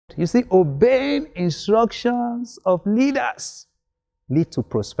You see, obeying instructions of leaders lead to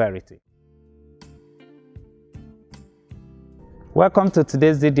prosperity. Welcome to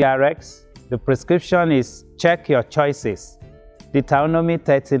today's DDRx. The prescription is check your choices. Deuteronomy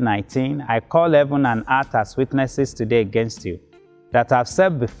 30:19, I call heaven and earth as witnesses today against you, that I have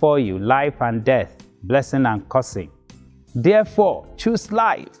set before you life and death, blessing and cursing. Therefore, choose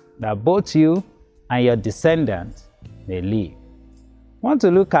life, that both you and your descendants may live. I want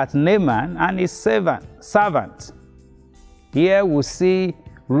to look at Naaman and his servant. Here we see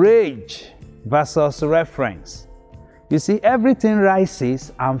rage versus reference. You see, everything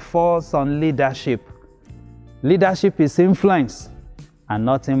rises and falls on leadership. Leadership is influence, and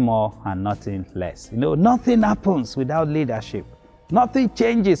nothing more and nothing less. You know, nothing happens without leadership. Nothing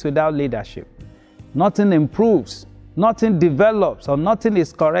changes without leadership. Nothing improves, nothing develops, or nothing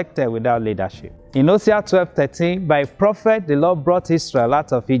is corrected without leadership. In Hosea 12:13, by prophet the Lord brought Israel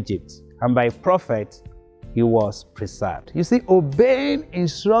out of Egypt, and by prophet he was preserved. You see, obeying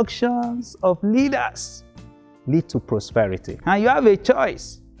instructions of leaders lead to prosperity. And you have a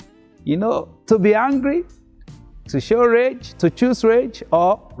choice, you know, to be angry, to show rage, to choose rage,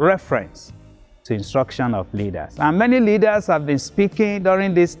 or reference to instruction of leaders. And many leaders have been speaking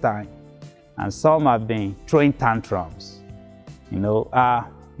during this time, and some have been throwing tantrums. You know,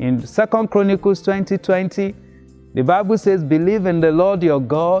 in 2 Chronicles 20:20, the Bible says, believe in the Lord your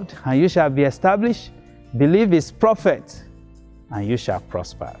God, and you shall be established. Believe his prophet, and you shall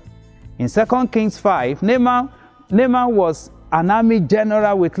prosper. In 2 Kings 5, Naaman was an army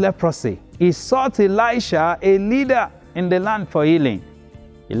general with leprosy. He sought Elisha, a leader in the land, for healing.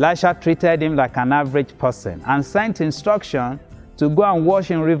 Elisha treated him like an average person and sent instruction to go and wash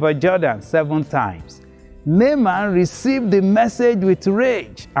in River Jordan 7 times. Naaman received the message with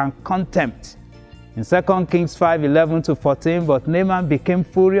rage and contempt. In 2 Kings 5:11-14, but Naaman became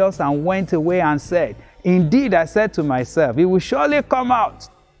furious and went away and said, indeed, I said to myself, he will surely come out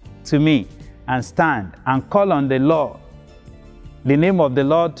to me and stand and call on the Lord. The name of the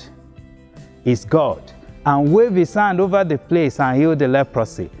Lord is God, and wave his hand over the place and heal the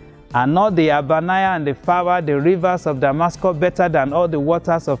leprosy. And not the Abaniah and the Farah, the rivers of Damascus, better than all the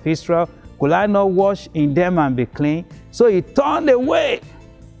waters of Israel? Could I not wash in them and be clean? So he turned away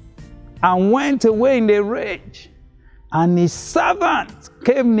and went away in a rage. And his servant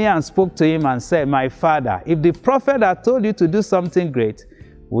came near and spoke to him and said, my father, if the prophet had told you to do something great,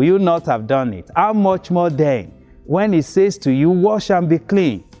 will you not have done it? How much more then, when he says to you, wash and be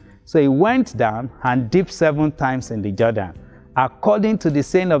clean? So he went down and dipped 7 times in the Jordan, according to the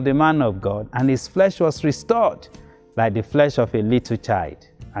saying of the man of God, and his flesh was restored like the flesh of a little child,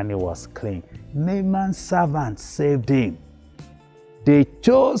 and he was clean. Naaman's servant saved him. They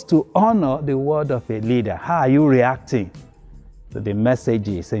chose to honor the word of a leader. How are you reacting to the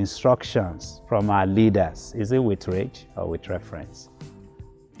messages, instructions from our leaders? Is it with rage or with reference?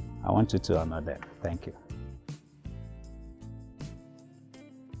 I want you to honor them. Thank you.